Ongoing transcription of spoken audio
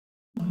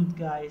good,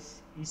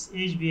 guys? It's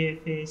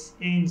HBFS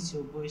and it's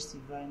your boy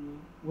Stevano.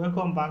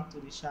 Welcome back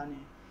to the channel.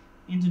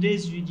 In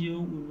today's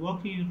video, we're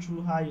walking you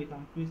through how you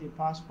can create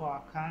a Paxful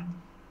account,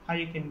 how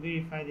you can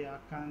verify the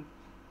account,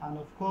 and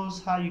of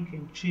course how you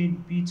can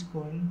trade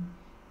Bitcoin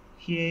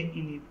here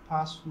in a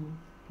Paxful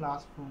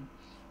platform.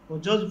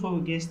 But just before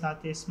we get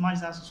started, smash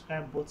that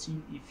subscribe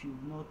button if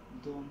you've not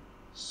done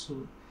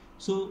so.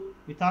 So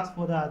without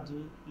further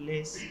ado,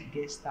 let's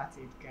get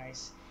started,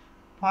 guys.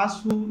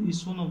 Paxful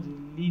is one of the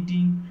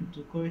leading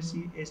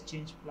cryptocurrency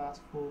exchange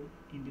platforms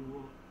in the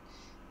world.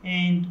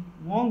 And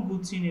one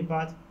good thing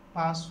about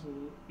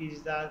Paxful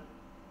is that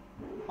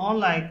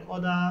unlike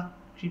other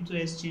crypto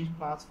exchange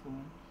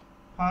platforms,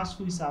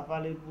 Paxful is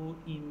available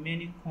in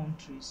many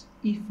countries,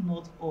 if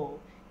not all,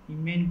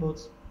 in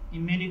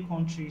many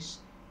countries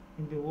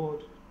in the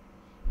world.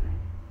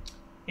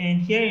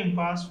 And here in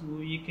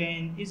Paxful, you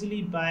can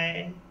easily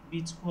buy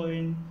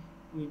Bitcoin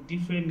with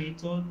different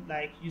methods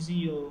like using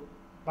your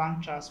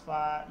bank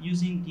transfer,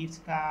 using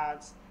gift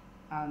cards,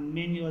 and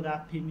many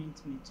other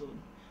payment methods.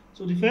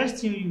 So the first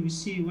thing you will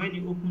see when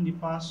you open the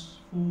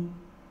Paxful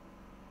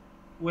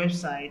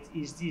website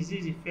is this. This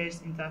is the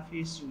first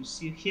interface you will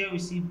see. Here we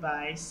see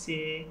buy,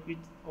 sell,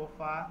 create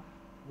offer,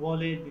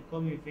 wallet,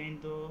 become a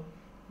vendor,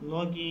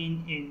 log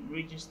in, and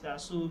register.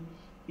 So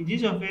if this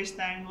is your first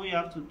time, all you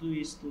have to do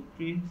is to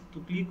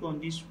click on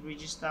this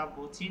register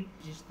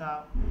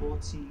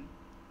button.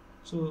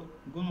 So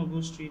I'm gonna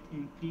go straight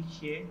and click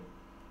here.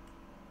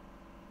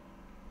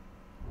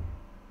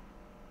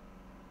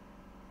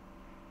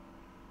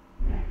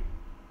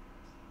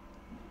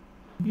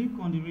 Click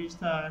on the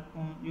register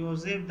icon, you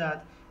observe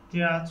that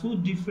there are two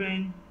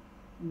different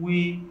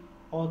ways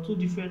or two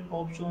different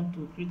options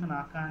to create an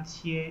account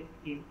here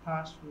in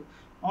Paxful.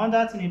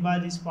 Another thing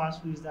about this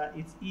Paxful is that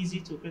it's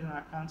easy to create an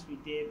account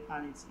with them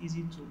and it's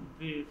easy to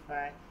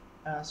verify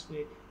as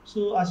well.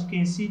 So as you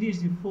can see, this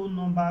is the phone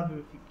number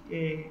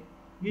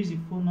this is the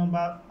phone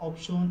number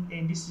option,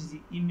 and this is the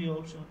email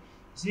option.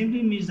 It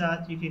simply means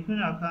that you can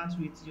create an account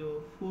with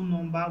your phone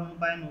number,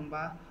 mobile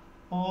number,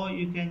 or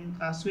you can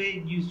as well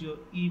use your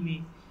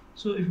email.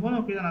 So if you want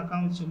to create an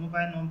account with your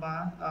mobile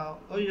number,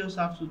 all you just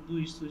have to do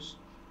is to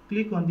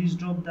click on this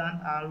drop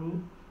down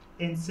arrow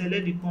and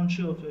select the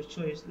country of your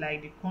choice,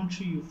 like the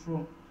country you're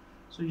from.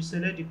 So you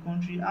select the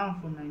country.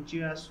 I'm from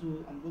Nigeria,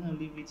 so I'm going to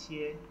leave it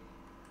here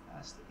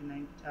as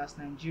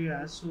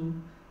Nigeria. So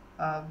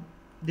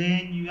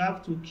then you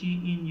have to key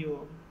in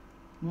your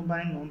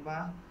mobile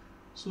number.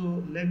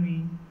 So let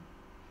me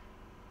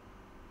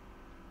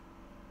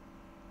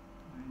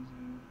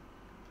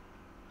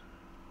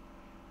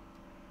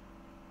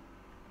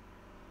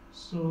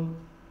so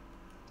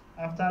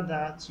after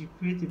that you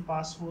create a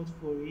password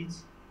for it.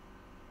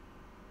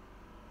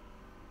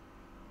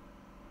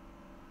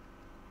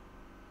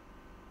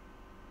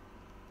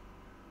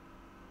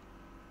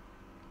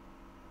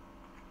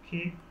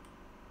 Okay,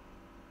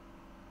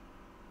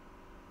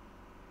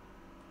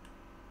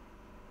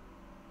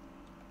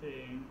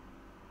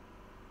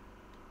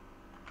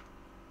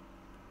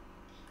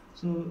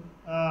 so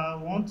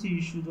one thing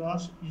you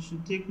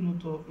should take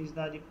note of is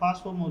that the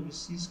password must be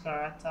 6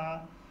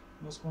 characters,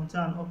 must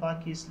contain an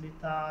uppercase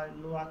letter,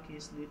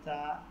 lowercase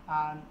letter,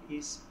 and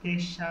a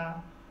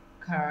special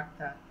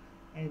character.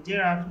 And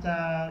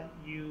thereafter,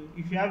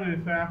 if you have a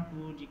referral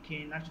code, you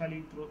can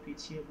actually drop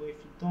it here. But if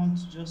you don't,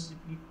 just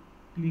simply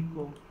click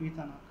on create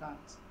an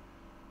account.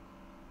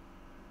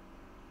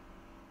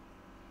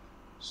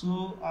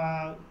 So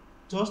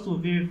just to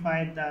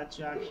verify that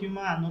you are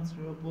human and not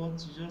a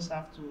robot, you just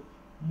have to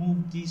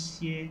move this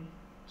here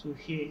to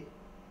here.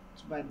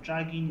 So by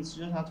dragging it,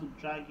 you just have to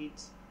drag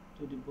it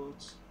to the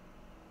bot.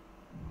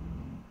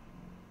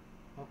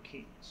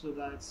 Okay, so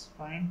that's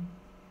fine.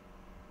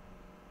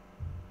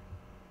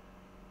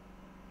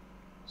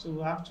 So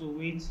we have to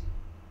wait.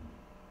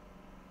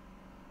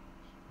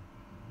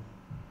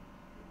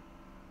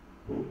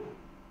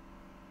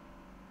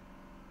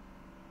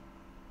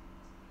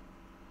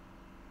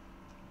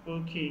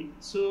 Okay,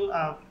 so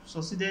I've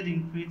succeeded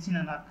in creating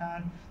an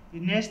account. The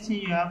next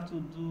thing you have to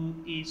do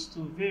is to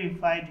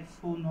verify the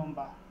phone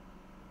number.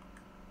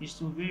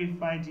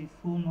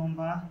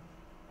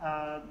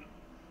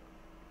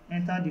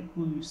 Enter the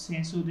code you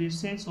sent. So they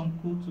sent some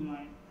code to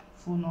my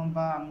phone number.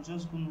 I'm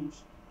just going to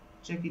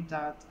check it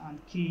out and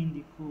key in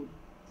the code.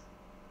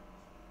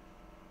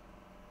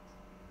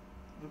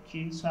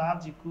 Okay, so I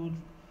have the code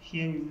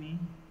here with me.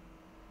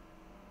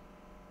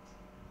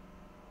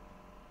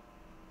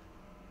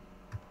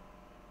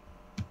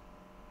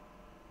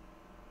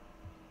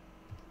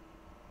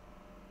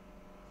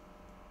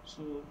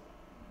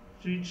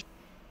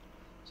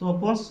 So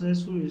upon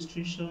successful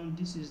registration,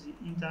 this is the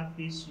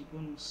interface you're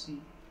going to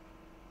see.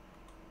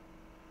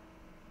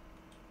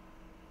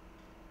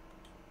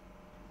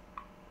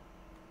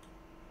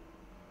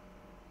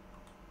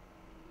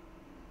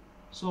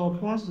 So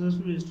upon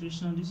successful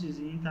registration, this is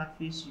the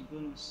interface you're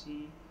going to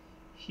see.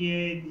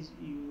 Here is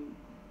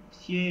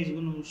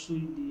going to show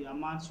you the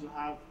amount you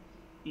have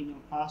in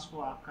your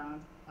Paxful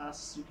account.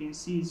 As you can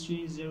see, it's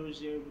showing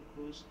 00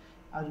 because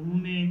At the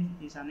moment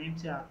it's an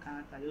empty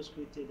account. I just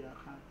created the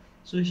account.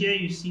 So here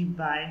you see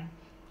buy.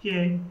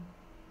 Here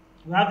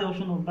we have the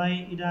option of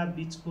buying either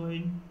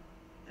Bitcoin,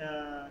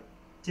 uh,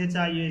 Theta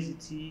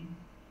USDT,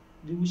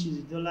 which is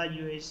the dollar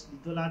US,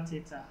 the dollar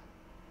Theta,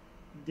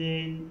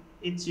 then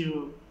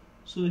Ethereum.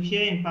 So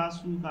here in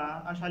Paxful, you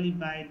can actually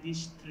buy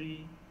these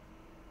three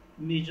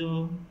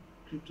major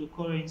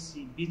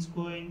cryptocurrency: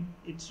 Bitcoin,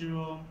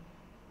 Ethereum,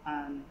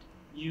 and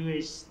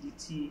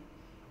USDT.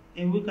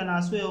 And we can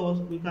as well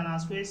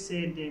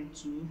sell them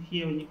too.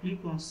 Here when you click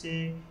on sell,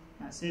 you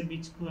can sell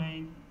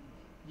Bitcoin,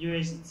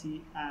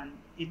 USDT, and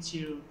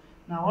Ethereum.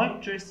 Now one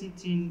interesting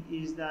thing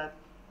is that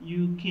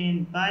you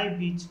can buy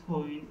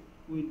Bitcoin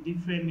with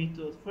different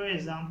methods. For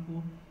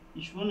example,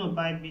 if you want to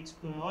buy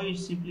Bitcoin, all you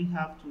simply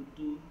have to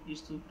do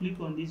is to click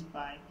on this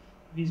buy.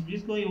 If it's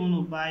Bitcoin you want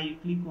to buy, you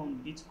click on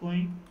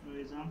Bitcoin, for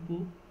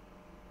example.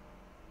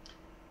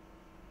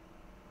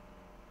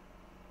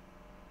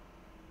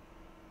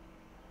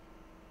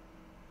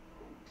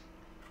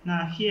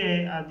 Now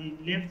here at the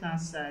left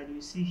hand side,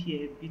 you see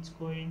here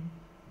Bitcoin.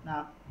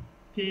 Now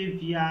pay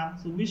via,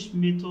 so which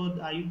method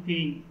are you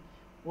paying?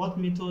 What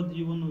method do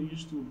you want to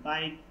use to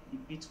buy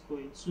the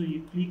Bitcoin? So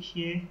you click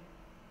here.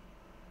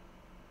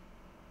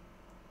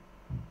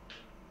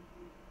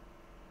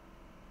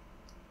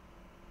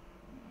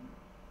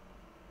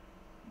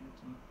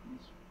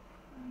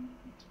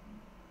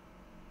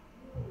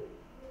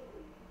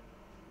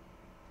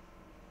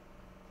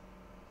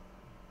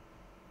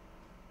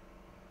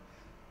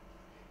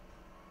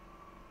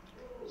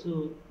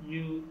 So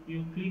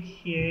you click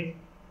here,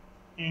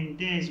 and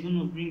then it's going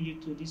to bring you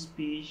to this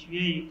page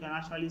where you can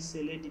actually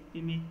select the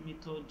payment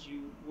method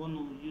you want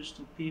to use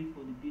to pay for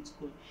the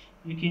Bitcoin.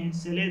 You can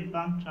select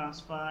bank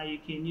transfer, you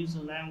can use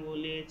online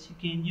wallet, you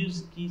can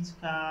use gift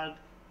card,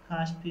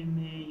 cash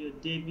payment, your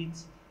debit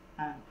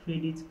and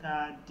credit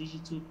card,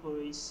 digital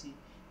currency.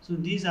 So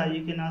these are,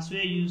 you can as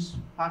well use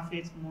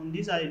perfect money.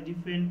 These are the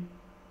different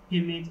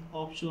payment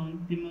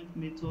option, payment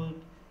method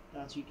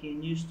that you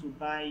can use to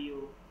buy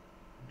your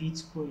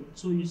Bitcoin.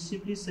 So you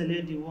simply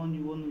select the one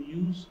you want to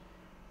use.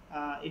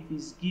 If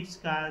it's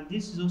gift card,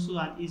 this is also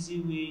an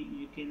easy way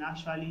you can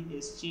actually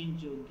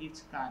exchange your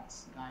gift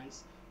cards,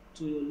 guys,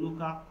 to your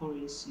local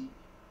currency.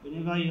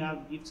 Whenever you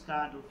have gift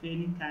card of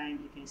any kind,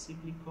 you can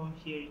simply come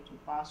here to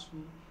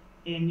Paxful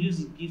and use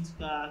the gift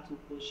card to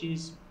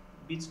purchase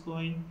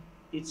Bitcoin,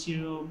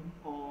 Ethereum,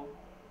 or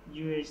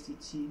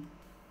USDT.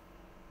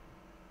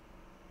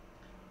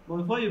 But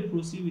before you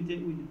proceed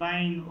with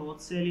buying or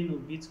selling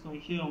of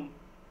Bitcoin here on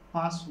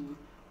Paxful,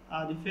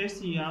 the first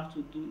thing you have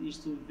to do is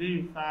to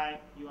verify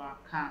your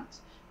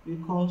account,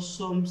 because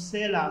some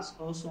sellers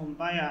or some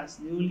buyers,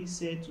 they only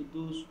sell to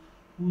those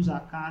whose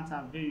accounts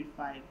are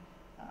verified.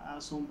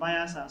 Some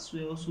buyers as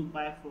well also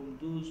buy from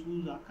those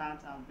whose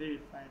accounts are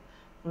verified.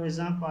 For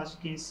example, as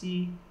you can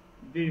see,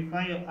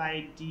 verify your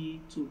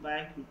ID to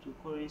buy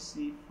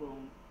cryptocurrency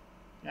from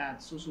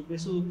that. So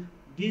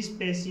this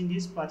person,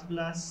 this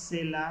particular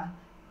seller,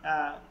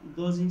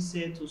 doesn't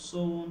sell to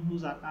someone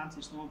whose account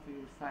is not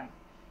verified.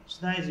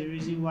 So that is the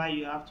reason why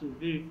you have to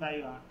verify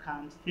your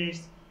account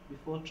first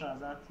before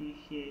transacting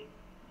here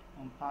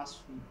on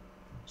Paxful.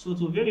 So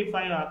to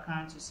verify your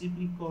account, you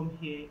simply come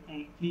here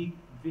and click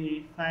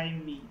verify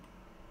me.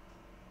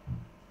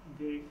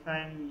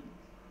 Verify me.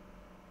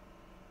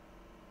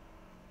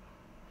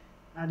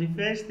 Now the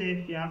first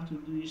step you have to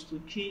do is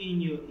to key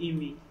in your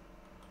email.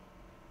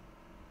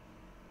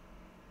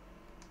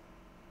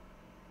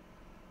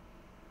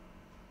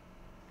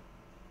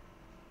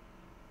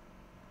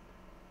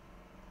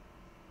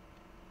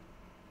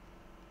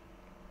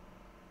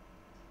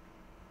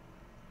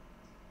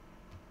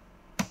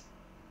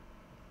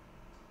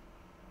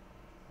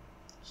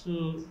 So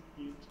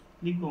you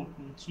click on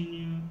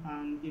continue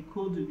and the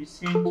code will be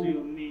sent to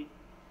your mail.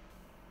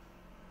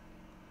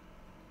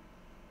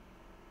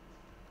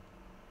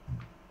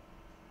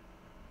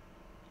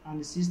 And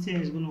the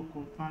system is going to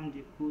confirm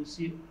the code,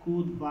 see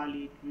code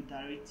valid,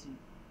 redirecting.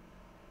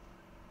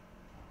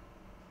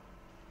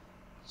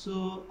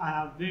 So I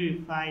have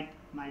verified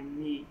my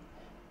mail,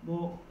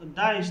 but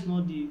that is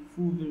not the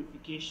full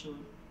verification.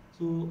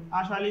 To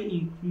actually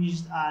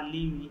increase our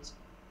limit,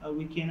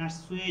 we can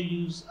as well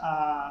use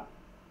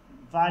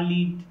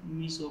valid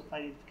means of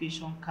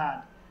identification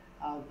card,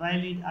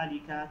 valid ID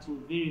card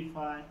to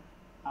verify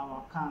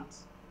our account.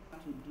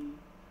 To do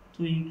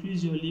to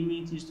increase your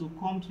limit is to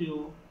come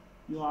to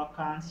your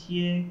account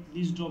here,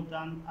 this drop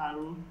down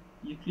arrow,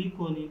 you click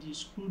on it, you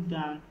scroll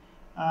down.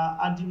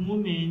 At the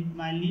moment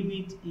my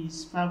limit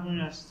is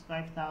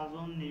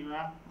 565,000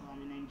 naira.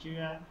 I'm in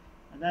Nigeria,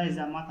 and that is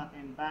the amount I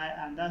can buy,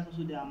 and that's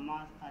also the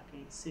amount I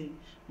can sell.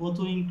 But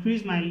to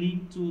increase my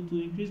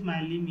increase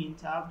my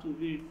limit, I have to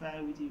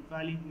verify with a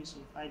valid means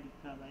of ID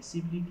card by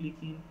simply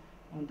clicking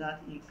on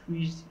that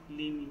increased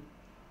limit.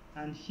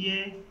 And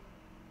here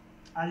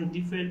are the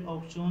different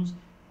options.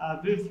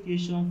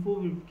 Verification,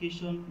 full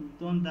verification, we've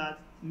done that.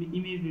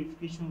 Email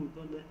verification, we've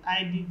done that.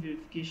 ID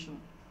verification,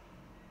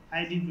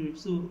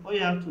 so all you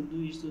have to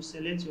do is to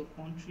select your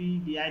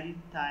country, the ID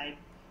type,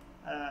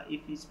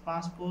 if it's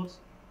passport,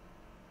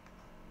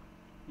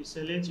 you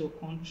select your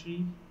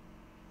country,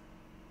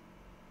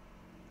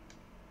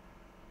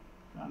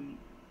 um,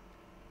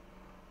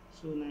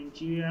 so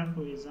Nigeria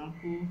for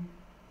example,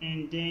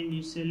 and then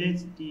you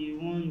select the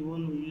one you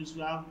want to use.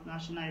 You have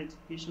national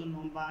identification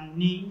number,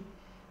 NIN,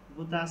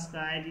 voters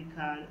card, ID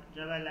card,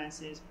 driver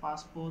license,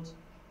 passport.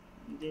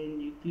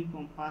 Then you click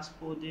on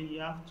passport, then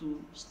you have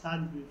to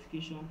start the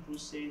verification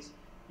process.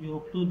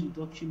 You upload the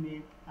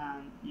document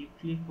and you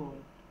click on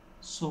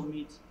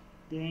submit.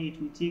 Then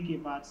it will take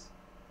about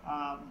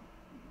um,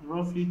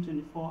 roughly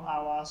 24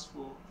 hours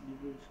for the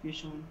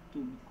verification to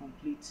be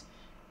complete.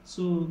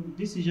 So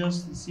this is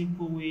just the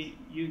simple way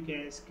you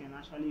guys can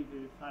actually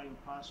verify your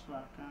Paxful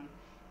account.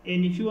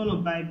 And if you want to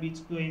buy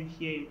Bitcoin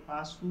here in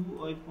Paxful,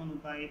 or if you want to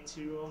buy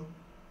Ethereum,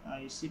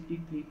 you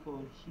simply click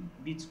on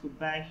Bitcoin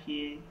buy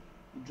here,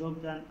 you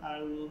drop down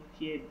arrow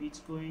here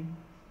Bitcoin,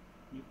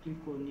 you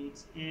click on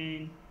it,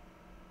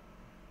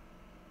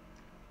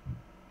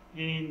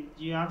 and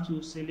you have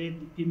to select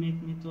the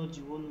payment method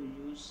you want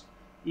to use,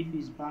 if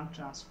it's bank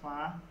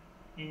transfer,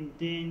 and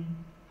then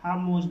how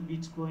much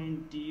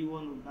Bitcoin do you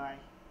want to buy.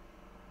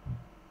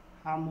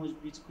 How much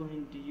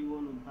Bitcoin do you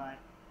want to buy?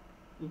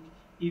 Okay.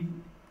 If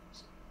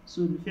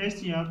so, the first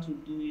thing you have to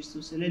do is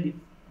to select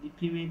the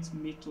payment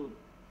method.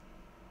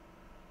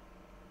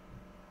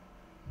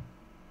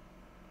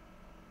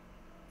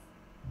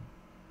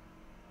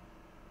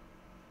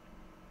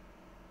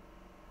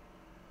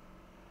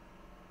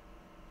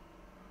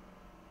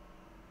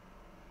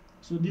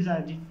 So these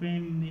are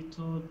different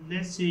methods.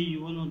 Let's say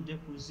you want to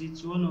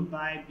deposit, you want to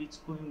buy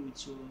Bitcoin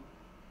with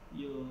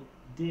your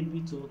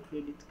debit or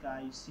credit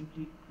card. You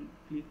simply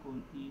click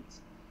on it,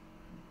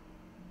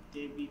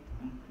 debit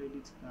and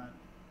credit card.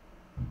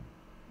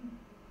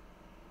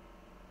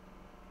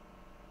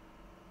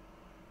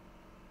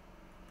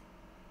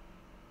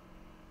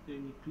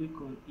 Then you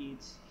click on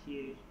it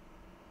here.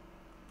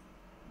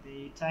 Then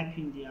you type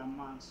in the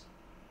amount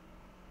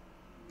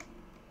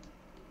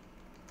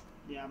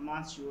you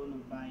want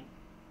to buy.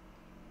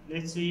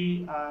 Let's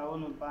say I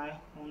want to buy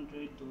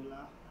 $100.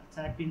 I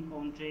type in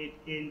 100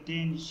 and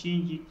then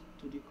change it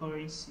to the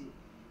currency.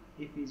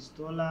 If it's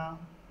dollar,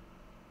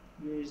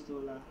 US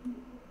dollar,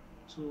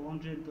 so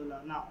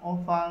 $100. Now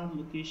offer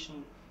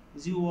location,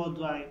 is it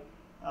worldwide?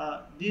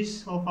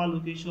 This offer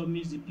location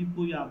means the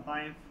people you are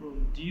buying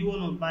from. Do you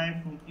want to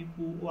buy from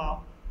people who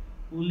are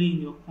only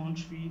in your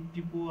country,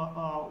 people who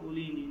are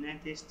only in the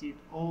United States,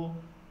 or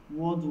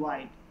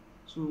worldwide?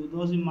 So it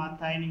doesn't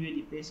matter anywhere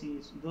the person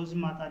is, it doesn't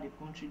matter the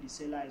country the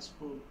seller is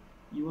from,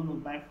 you want to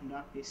buy from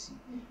that person.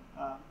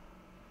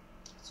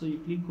 So you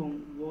click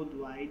on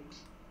worldwide,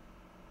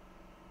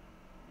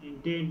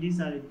 and then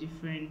these are the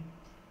different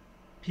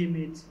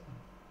payments.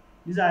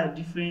 These are the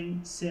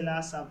different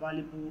sellers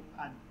available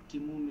at the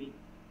moment.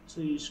 So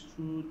you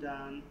scroll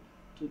down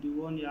to the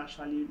one you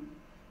actually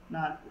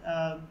now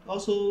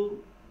also.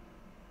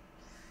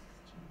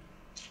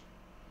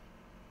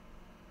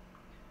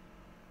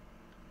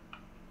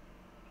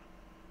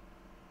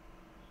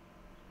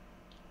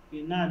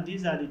 Okay, now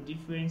these are the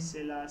different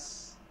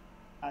sellers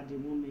at the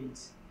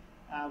moment,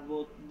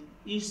 but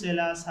each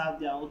sellers have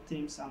their own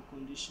terms and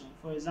conditions.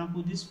 For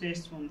example, this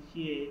first one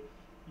here,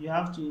 you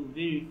have to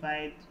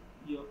verify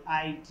your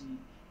ID,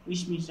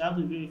 which means you have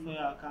to verify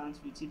your account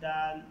with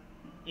either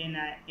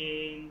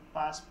NIN,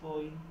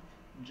 passport,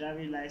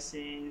 driving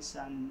license,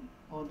 and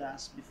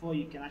others before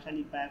you can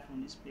actually buy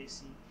from this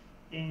person.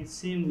 And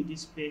same with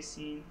this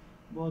person.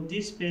 But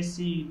this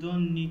person, you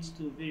don't need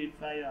to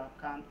verify your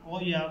account. All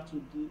you have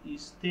to do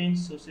is 10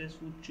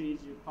 successful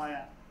trades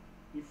required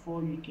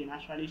before you can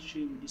actually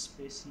trade with this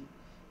person.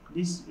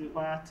 This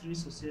requires 3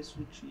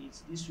 successful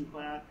trades, this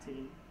requires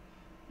 10,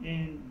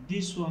 and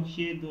this one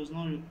here does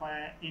not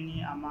require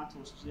any amount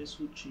of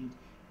successful trade,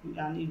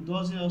 and it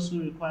doesn't also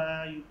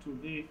require you to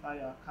verify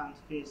your account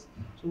first.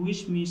 So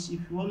which means if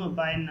you want to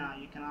buy now,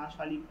 you can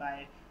actually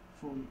buy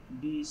from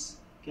this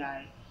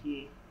guy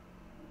here. You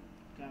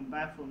can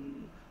buy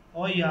from,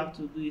 all you have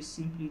to do is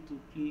simply to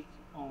click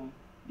on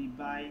the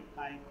buy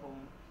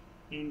icon,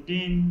 and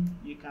then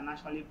you can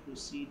actually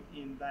proceed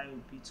and buy your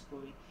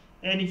Bitcoin.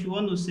 And if you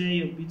want to sell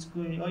your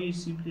Bitcoin, all you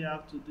simply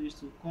have to do is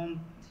to come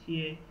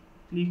here,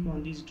 click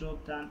on this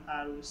drop down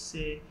arrow,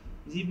 say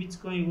is it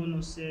Bitcoin you want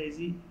to sell, is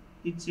it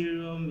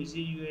Ethereum, is it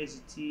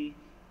USDT.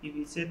 If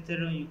it's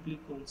Ethereum, you click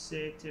on sell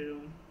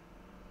Ethereum.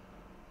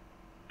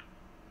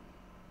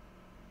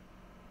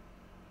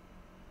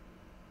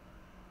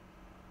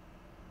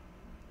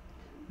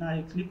 Now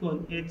you click on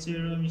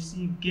Ethereum, you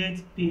see get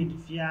paid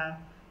via.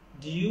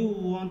 Do you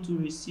want to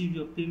receive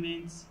your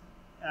payments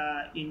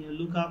in your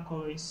local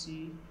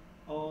currency,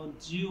 or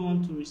do you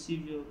want to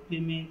receive your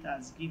payment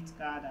as gift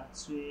card at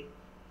Sway?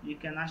 You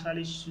can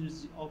actually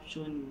choose the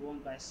option you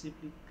want by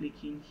simply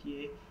clicking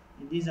here,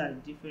 and these are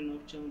the different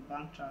options: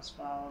 bank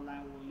transfer,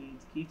 online wallet,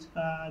 gift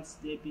cards,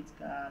 debit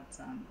cards,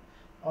 and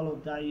all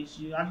of that.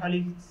 You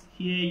actually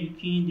here you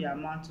key in the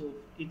amount of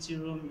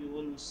Ethereum you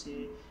want to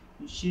sell.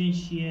 You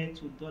change here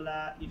to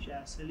dollar if you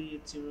are selling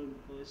Ethereum,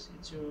 because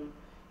Ethereum,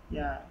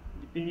 yeah,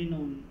 depending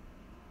on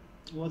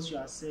what you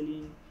are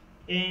selling.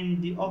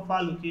 and the offer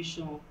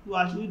location.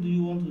 Who do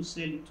you want to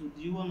sell it to?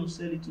 Do you want to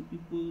sell it to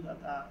people that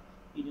are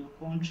in your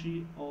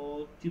country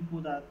or people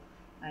that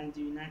are in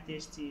the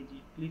United States?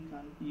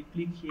 You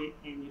click here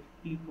and you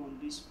click on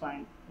this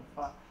find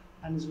offer,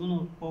 and it's going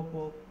to pop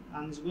up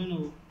and it's going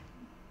to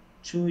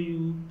show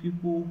you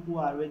people who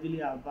are readily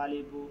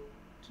available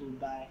to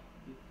buy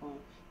the coin.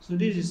 So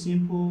this is a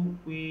simple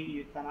way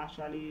you can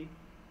actually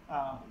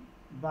uh,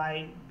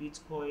 buy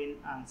Bitcoin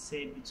and sell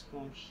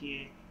Bitcoin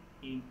here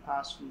in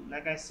Paxful.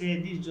 Like I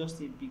said, this is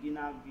just a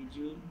beginner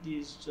video.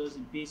 This is just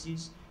the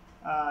basics.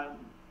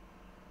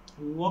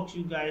 We walk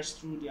you guys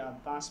through the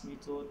advanced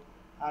method,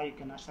 how you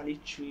can actually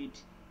trade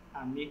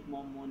and make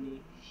more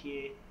money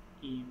here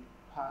in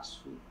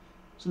Paxful.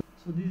 So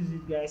this is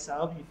it, guys. I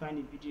hope you find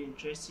the video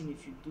interesting.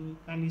 If you do,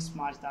 kindly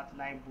smash that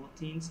like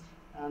button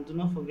and do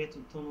not forget to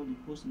turn on the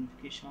post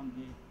notification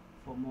bell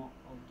for more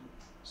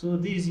updates. So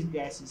this is it,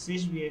 guys. It's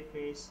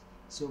HBFS.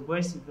 It's your boy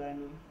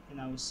Silvano, and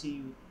I will see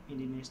you in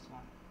the next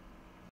one.